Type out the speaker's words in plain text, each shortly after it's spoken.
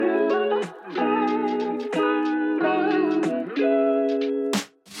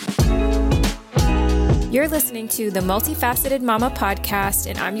You're listening to the Multifaceted Mama podcast,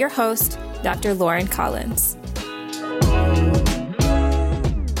 and I'm your host, Dr. Lauren Collins.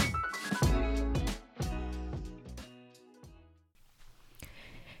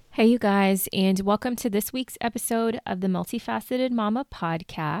 Hey, you guys, and welcome to this week's episode of the Multifaceted Mama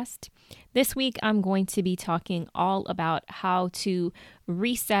podcast. This week, I'm going to be talking all about how to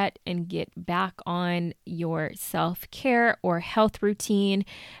reset and get back on your self-care or health routine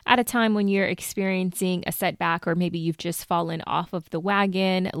at a time when you're experiencing a setback, or maybe you've just fallen off of the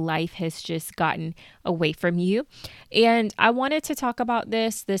wagon. Life has just gotten away from you. And I wanted to talk about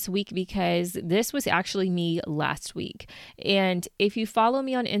this week because this was actually me last week. And if you follow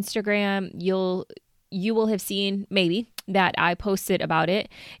me on Instagram, you will have seen maybe that I posted about it,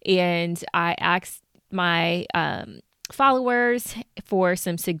 and I asked my followers for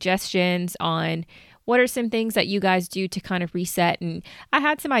some suggestions on what are some things that you guys do to kind of reset. And I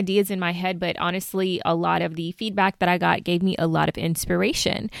had some ideas in my head, but honestly, a lot of the feedback that I got gave me a lot of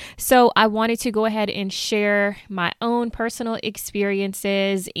inspiration. So I wanted to go ahead and share my own personal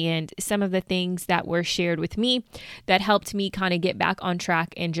experiences and some of the things that were shared with me that helped me kind of get back on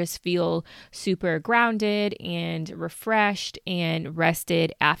track and just feel super grounded and refreshed and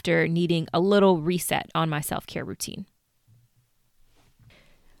rested after needing a little reset on my self-care routine.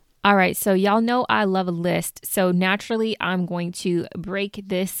 All right, so y'all know I love a list. So naturally, I'm going to break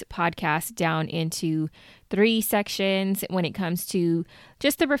this podcast down into 3 sections when it comes to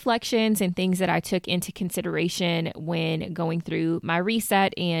just the reflections and things that I took into consideration when going through my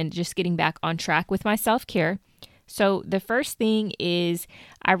reset and just getting back on track with my self-care. So the first thing is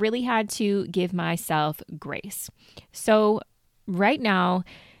I really had to give myself grace. So right now,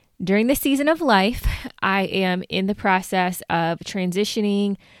 during this season of life, I am in the process of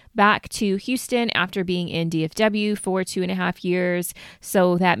transitioning back to Houston after being in DFW for 2.5 years.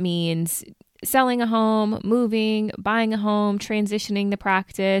 So that means selling a home, moving, buying a home, transitioning the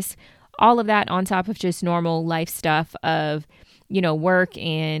practice, all of that on top of just normal life stuff of, work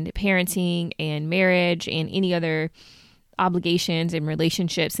and parenting and marriage and any other obligations and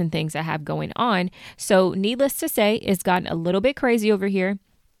relationships and things I have going on. So needless to say, it's gotten a little bit crazy over here.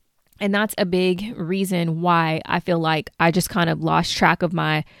 And that's a big reason why I feel like I just kind of lost track of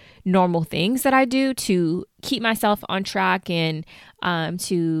my normal things that I do to keep myself on track and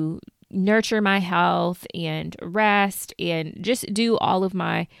to nurture my health and rest and just do all of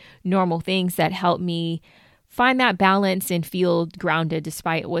my normal things that help me find that balance and feel grounded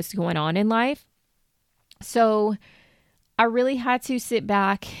despite what's going on in life. So I really had to sit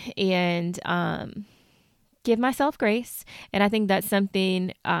back and give myself grace. And I think that's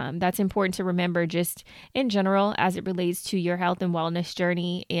something that's important to remember just in general as it relates to your health and wellness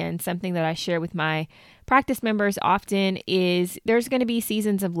journey. And something that I share with my practice members often is there's going to be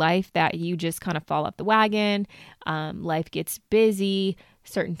seasons of life that you just kind of fall off the wagon. Life gets busy.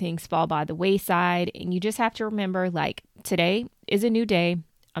 Certain things fall by the wayside. And you just have to remember, like, today is a new day.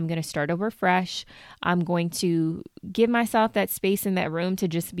 I'm going to start over fresh. I'm going to give myself that space in that room to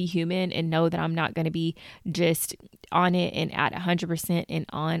just be human and know that I'm not going to be just on it and at 100% and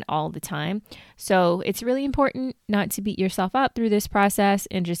on all the time. So it's really important not to beat yourself up through this process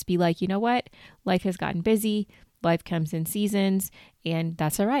and just be like, you know what? Life has gotten busy. Life comes in seasons, and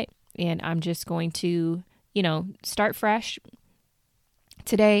that's all right. And I'm just going to, start fresh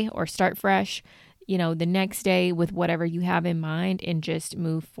today or start fresh the next day with whatever you have in mind and just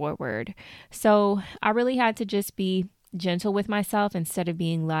move forward. So I really had to just be gentle with myself instead of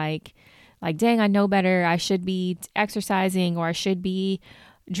being like, dang, I know better. I should be exercising, or I should be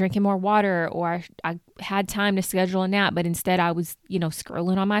drinking more water, or I had time to schedule a nap, but instead I was,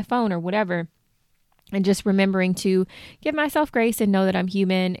 scrolling on my phone or whatever. And just remembering to give myself grace and know that I'm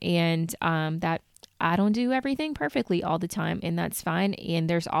human and that I don't do everything perfectly all the time, and that's fine. And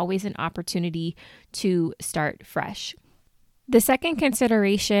there's always an opportunity to start fresh. The second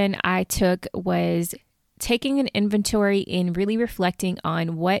consideration I took was taking an inventory and really reflecting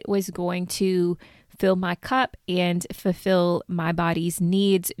on what was going to fill my cup and fulfill my body's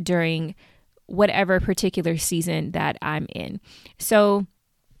needs during whatever particular season that I'm in. So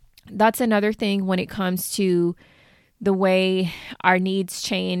that's another thing when it comes to the way our needs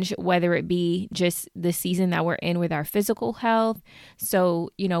change, whether it be just the season that we're in with our physical health.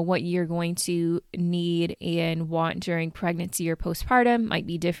 So, what you're going to need and want during pregnancy or postpartum might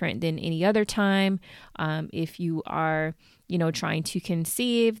be different than any other time. If you are, trying to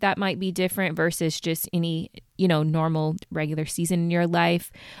conceive, that might be different versus just any, normal regular season in your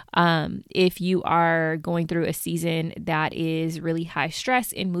life. If you are going through a season that is really high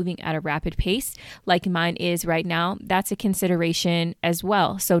stress and moving at a rapid pace, like mine is right now, that's a consideration as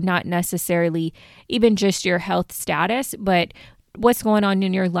well. So not necessarily even just your health status, but what's going on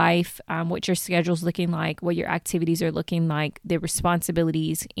in your life, what your schedule's looking like, what your activities are looking like, the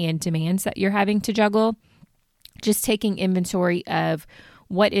responsibilities and demands that you're having to juggle. Just taking inventory of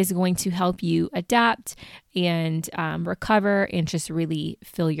what is going to help you adapt and recover and just really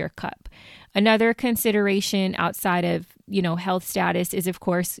fill your cup. Another consideration outside of, health status is, of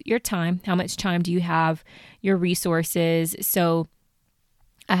course, your time. How much time do you have, your resources? So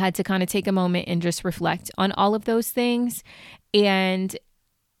I had to kind of take a moment and just reflect on all of those things. And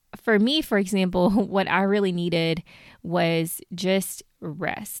for me, for example, what I really needed was just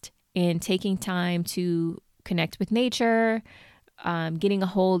rest and taking time to connect with nature, getting a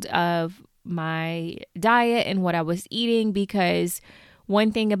hold of my diet and what I was eating, because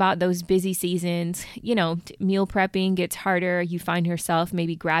one thing about those busy seasons, meal prepping gets harder. You find yourself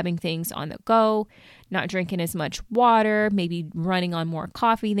maybe grabbing things on the go, not drinking as much water, maybe running on more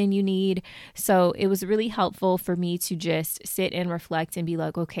coffee than you need. So it was really helpful for me to just sit and reflect and be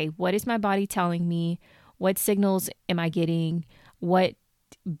like, okay, what is my body telling me? What signals am I getting? What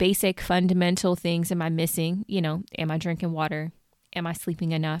basic fundamental things am I missing? Am I drinking water? Am I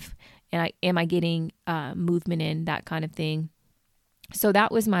sleeping enough? And am I getting movement in, that kind of thing? So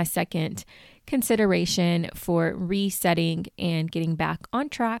that was my second consideration for resetting and getting back on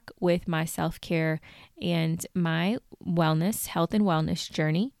track with my self-care and my health and wellness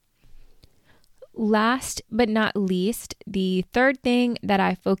journey. Last but not least, the third thing that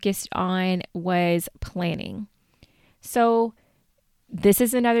I focused on was planning. So this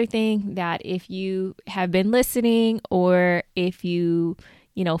is another thing that if you have been listening, or if you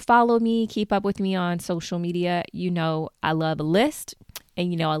follow me, keep up with me on social media, I love a list,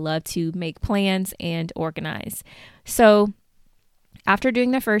 and I love to make plans and organize. So after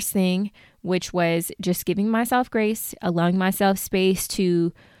doing the first thing, which was just giving myself grace, allowing myself space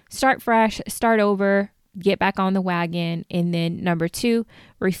to start fresh, start over, get back on the wagon. And then number 2,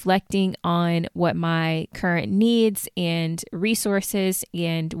 reflecting on what my current needs and resources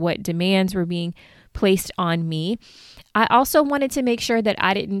and what demands were being placed on me. I also wanted to make sure that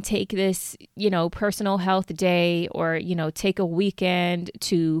I didn't take this, personal health day or, take a weekend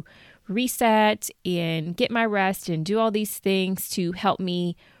to reset and get my rest and do all these things to help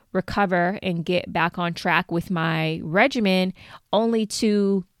me recover and get back on track with my regimen, only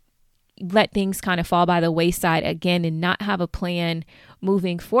to let things kind of fall by the wayside again and not have a plan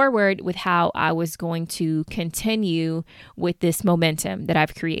moving forward with how I was going to continue with this momentum that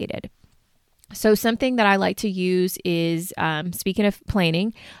I've created. So something that I like to use is, speaking of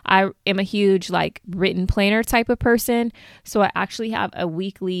planning, I am a huge written planner type of person. So I actually have a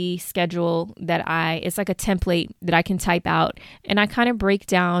weekly schedule that it's like a template that I can type out, and I kind of break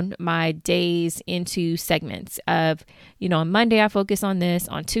down my days into segments of, on Monday I focus on this,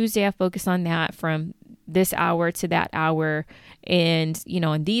 on Tuesday I focus on that, from this hour to that hour. And,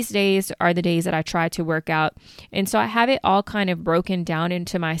 and these days are the days that I try to work out. And so I have it all kind of broken down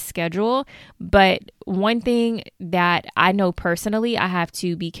into my schedule. But one thing that I know personally I have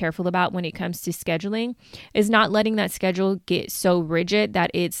to be careful about when it comes to scheduling is not letting that schedule get so rigid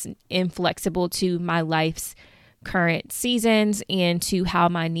that it's inflexible to my life's current seasons and to how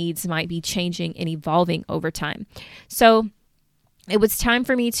my needs might be changing and evolving over time. So it was time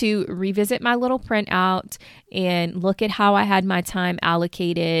for me to revisit my little printout and look at how I had my time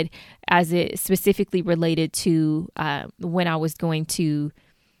allocated as it specifically related to when I was going to,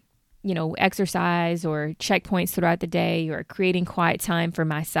 exercise or checkpoints throughout the day or creating quiet time for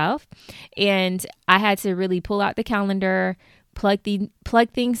myself. And I had to really pull out the calendar, plug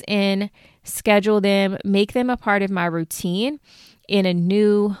things in, schedule them, make them a part of my routine in a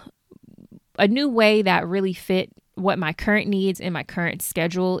new way that really fit what my current needs and my current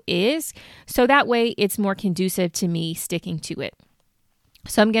schedule is. So that way it's more conducive to me sticking to it.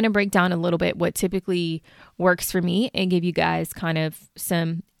 So I'm going to break down a little bit what typically works for me and give you guys kind of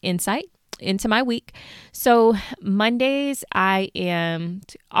some insight into my week. So Mondays, I am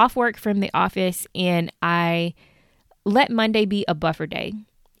off work from the office, and I let Monday be a buffer day.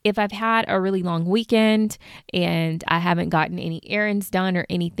 If I've had a really long weekend and I haven't gotten any errands done or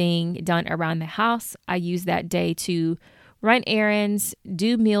anything done around the house, I use that day to run errands,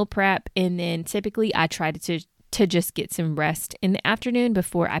 do meal prep, and then typically I try to just get some rest in the afternoon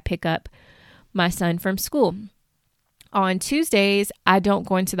before I pick up my son from school. On Tuesdays, I don't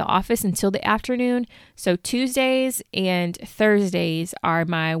go into the office until the afternoon. So Tuesdays and Thursdays are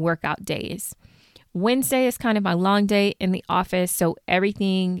my workout days. Wednesday is kind of my long day in the office. So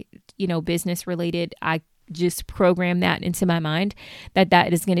everything, business related, I just program that into my mind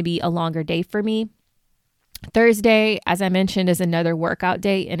that is going to be a longer day for me. Thursday, as I mentioned, is another workout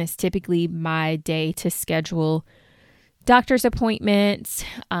day, and it's typically my day to schedule doctor's appointments,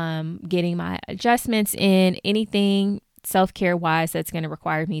 getting my adjustments in, anything self-care wise that's going to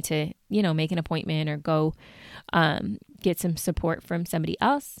require me to, make an appointment or go get some support from somebody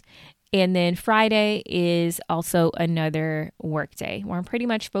else. And then Friday is also another work day where I'm pretty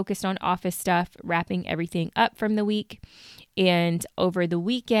much focused on office stuff, wrapping everything up from the week. And over the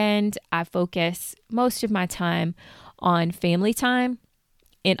weekend, I focus most of my time on family time.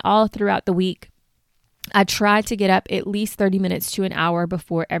 And all throughout the week, I try to get up at least 30 minutes to an hour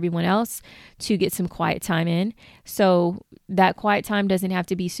before everyone else to get some quiet time in. So that quiet time doesn't have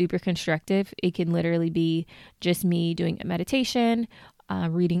to be super constructive. It can literally be just me doing a meditation,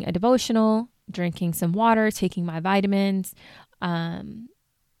 reading a devotional, drinking some water, taking my vitamins,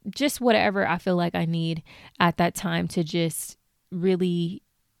 just whatever I feel like I need at that time to just really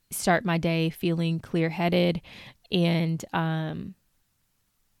start my day feeling clear-headed and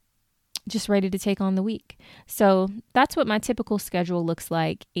just ready to take on the week. So that's what my typical schedule looks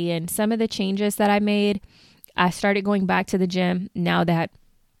like. And some of the changes that I made, I started going back to the gym now that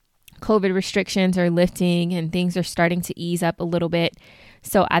COVID restrictions are lifting and things are starting to ease up a little bit.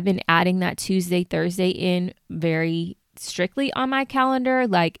 So I've been adding that Tuesday, Thursday in very strictly on my calendar.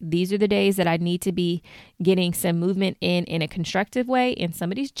 Like, these are the days that I need to be getting some movement in a constructive way in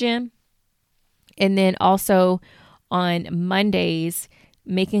somebody's gym. And then also on Mondays,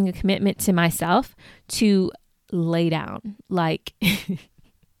 making a commitment to myself to lay down. Like,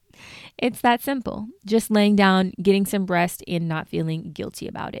 it's that simple. Just laying down, getting some rest, and not feeling guilty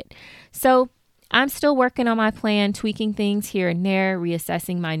about it. So I'm still working on my plan, tweaking things here and there,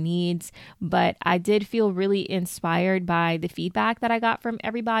 reassessing my needs, but I did feel really inspired by the feedback that I got from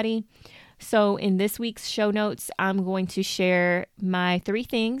everybody. So in this week's show notes, I'm going to share my 3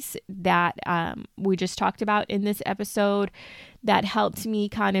 things that we just talked about in this episode that helped me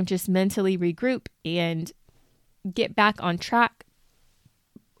kind of just mentally regroup and get back on track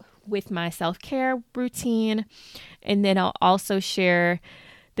with my self-care routine. And then I'll also share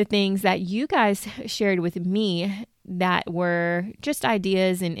the things that you guys shared with me that were just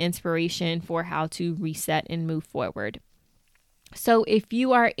ideas and inspiration for how to reset and move forward. So if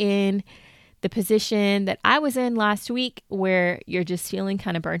you are in the position that I was in last week where you're just feeling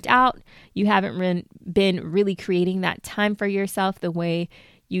kind of burnt out, you haven't been really creating that time for yourself the way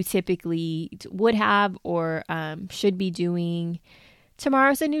you typically would have or should be doing,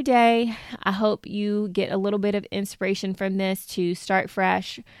 tomorrow's a new day. I hope you get a little bit of inspiration from this to start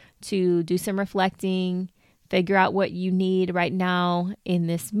fresh, to do some reflecting, figure out what you need right now in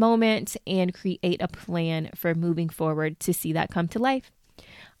this moment, and create a plan for moving forward to see that come to life.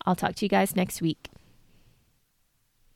 I'll talk to you guys next week.